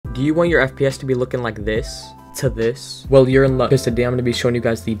Do you want your FPS to be looking like this? To this? Well, you're in luck, because today I'm going to be showing you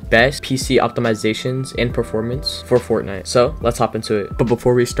guys the best PC optimizations and performance for Fortnite. So let's hop into it. But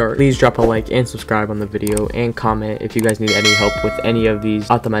before we start, please drop a like and subscribe on the video and comment if you guys need any help with any of these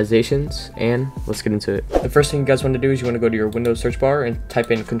optimizations, and let's get into it. The first thing you guys want to do is you want to go to your Windows search bar and type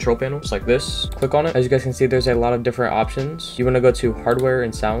in control panel, just like this. Click on it. As you guys can see, there's a lot of different options. You want to go to hardware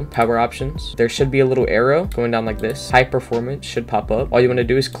and sound, power options. There should be a little arrow going down like this. High performance should pop up. All you want to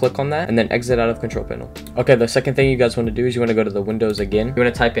do is click on that and then exit out of control panel. Okay, the second thing you guys want to do is you want to go to the Windows again. You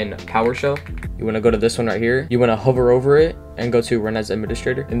want to type in PowerShell. You want to go to this one right here. You want to hover over it and go to run as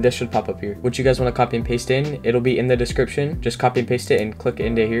administrator, and this should pop up here. What you guys want to copy and paste in, it'll be in the description. Just copy and paste it and click it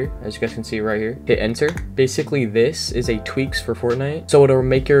into here. As you guys can see right here, hit enter. Basically, this is a tweaks for Fortnite, so it'll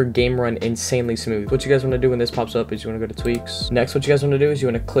make your game run insanely smooth. What you guys want to do when this pops up is you want to go to tweaks. Next, what you guys want to do is you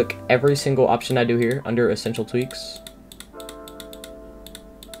want to click every single option I do here under essential tweaks.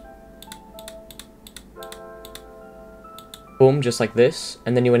 Boom, just like this,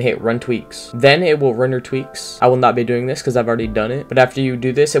 and then you want to hit run tweaks. Then it will run your tweaks. I will not be doing this because I've already done it, but after you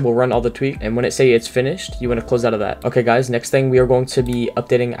do this, it will run all the tweaks, and when it say it's finished, you want to close out of that. Okay guys, next thing, we are going to be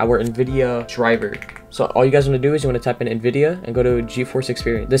updating our Nvidia driver. So all you guys want to do is you want to type in Nvidia and go to GeForce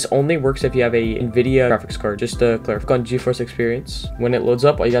Experience. This only works if you have a Nvidia graphics card. Just to clarify, click on GeForce Experience. When it loads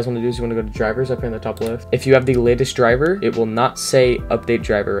up, all you guys want to do is you want to go to drivers up here in the top left. If you have the latest driver, it will not say update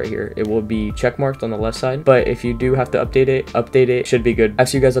driver right here. It will be check marked on the left side. But if you do have to update it should be good.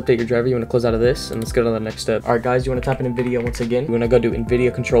 After you guys update your driver, you want to close out of this, and let's go to the next step. All right guys, you want to type in Nvidia once again. You want to go to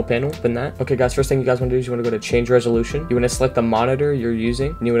Nvidia control panel, open that. Okay guys, first thing you guys want to do is you want to go to change resolution. You want to select the monitor you're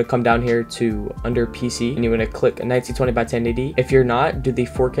using, and you want to come down here to under PC, and you want to click 1920 by 1080. If you're not, do the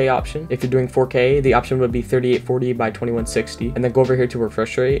 4K option. If you're doing 4K, the option would be 3840 by 2160, and then go over here to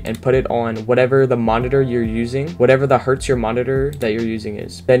refresh rate and put it on whatever the monitor you're using, whatever the hertz your monitor that you're using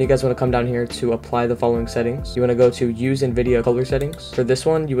is. Then you guys want to come down here to apply the following settings. You want to go to use Nvidia color settings. For this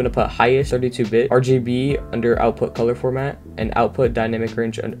one, you want to put highest 32-bit, RGB under output color format, and output dynamic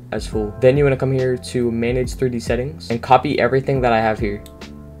range as full. Then you want to come here to manage 3D settings and copy everything that I have here.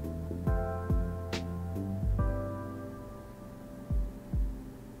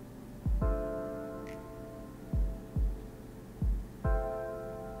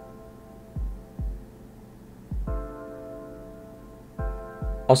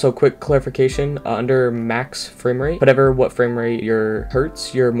 Also, quick clarification, under max frame rate, whatever what frame rate your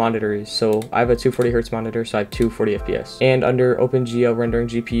hertz your monitor is. So I have a 240 hertz monitor, so I have 240 FPS. And under OpenGL rendering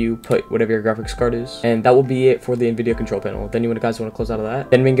GPU, put whatever your graphics card is. And that will be it for the Nvidia control panel. Then you guys want to close out of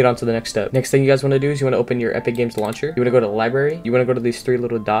that. Then we can get on to the next step. Next thing you guys want to do is you want to open your Epic Games launcher. You want to go to library. You want to go to these three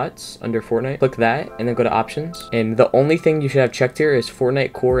little dots under Fortnite. Click that and then go to options. And the only thing you should have checked here is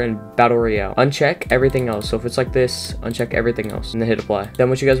Fortnite Core and Battle Royale. Uncheck everything else. So if it's like this, uncheck everything else and then hit apply. Then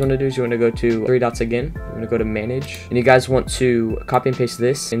what you guys want to do is you want to go to three dots again. You want to go to manage, and you guys want to copy and paste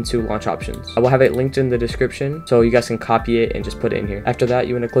this into launch options. I will have it linked in the description so you guys can copy it and just put it in here. After that,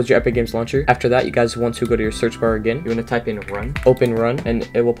 you want to close your Epic Games launcher. After that, you guys want to go to your search bar again. You want to type in run, open run, and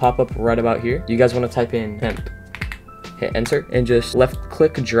it will pop up right about here. You guys want to type in temp. Hit enter and just left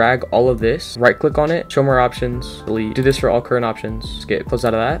click drag all of this, right click on it, show more options, delete. Do this for all current options. Get close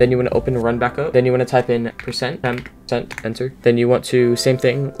out of that. Then you want to open run back up. Then you want to type in %temp, enter. Then you want to same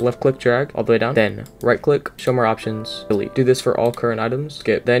thing, left click drag all the way down. Then right click, show more options, delete. Do this for all current items.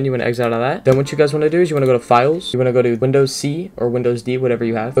 Skip. Then you want to exit out of that. Then what you guys want to do is you want to go to files. You want to go to Windows C or Windows D, whatever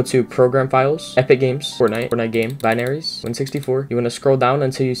you have. Go to program files, Epic Games, Fortnite game, binaries, 164. You want to scroll down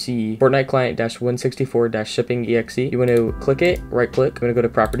until you see Fortnite client -164 shipping exe. You want to click it, right click. You want to go to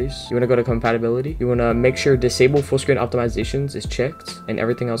properties. You want to go to compatibility. You want to make sure disable full screen optimizations is checked and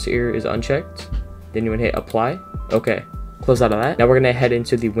everything else here is unchecked. Then you want to hit apply. Okay, close out of that. Now we're going to head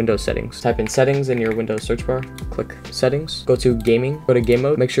into the Windows settings. Type in settings in your Windows search bar, click settings, go to gaming, go to game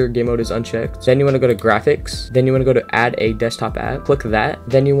mode, make sure game mode is unchecked. Then you want to go to graphics. Then you want to go to add a desktop app, click that.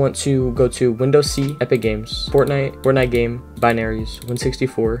 Then you want to go to Windows C, Epic Games, Fortnite game, binaries,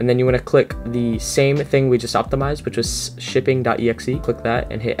 164. And then you want to click the same thing we just optimized, which was shipping.exe. Click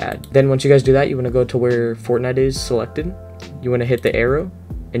that and hit add. Then once you guys do that, you want to go to where Fortnite is selected. You want to hit the arrow,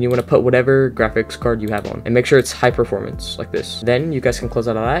 and you want to put whatever graphics card you have on and make sure it's high performance like this. Then you guys can close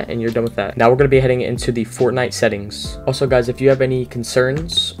out of that and you're done with that. Now we're going to be heading into the Fortnite settings. Also guys, if you have any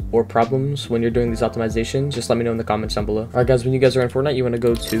concerns or problems when you're doing these optimizations, just let me know in the comments down below. Alright guys, when you guys are in Fortnite, you want to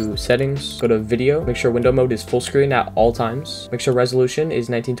go to settings, go to video, make sure window mode is full screen at all times, make sure resolution is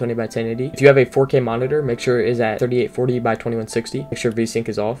 1920 by 1080. If you have a 4K monitor, make sure it is at 3840 by 2160. Make sure VSync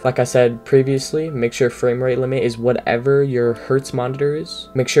is off. Like I said previously, make sure frame rate limit is whatever your hertz monitor is.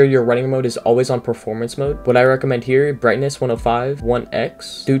 Make sure your running mode is always on performance mode. What I recommend here, brightness 105, 1x,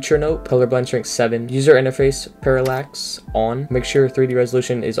 suture note, color blend strength 7, user interface parallax on. Make sure 3D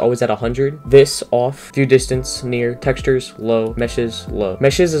resolution is always at 100. This off, view distance near, textures low, meshes low.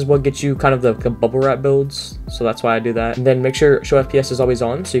 Meshes is what gets you kind of the bubble wrap builds, so that's why I do that. And then make sure show FPS is always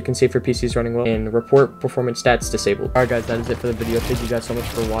on so you can see if your PC is running well, and report performance stats disabled. Alright guys, that is it for the video. Thank you guys so much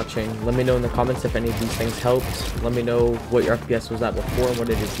for watching. Let me know in the comments if any of these things helped. Let me know what your FPS was at before and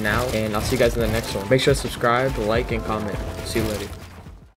what it is now, and I'll see you guys in the next one. Make sure to subscribe, like, and comment. See you later.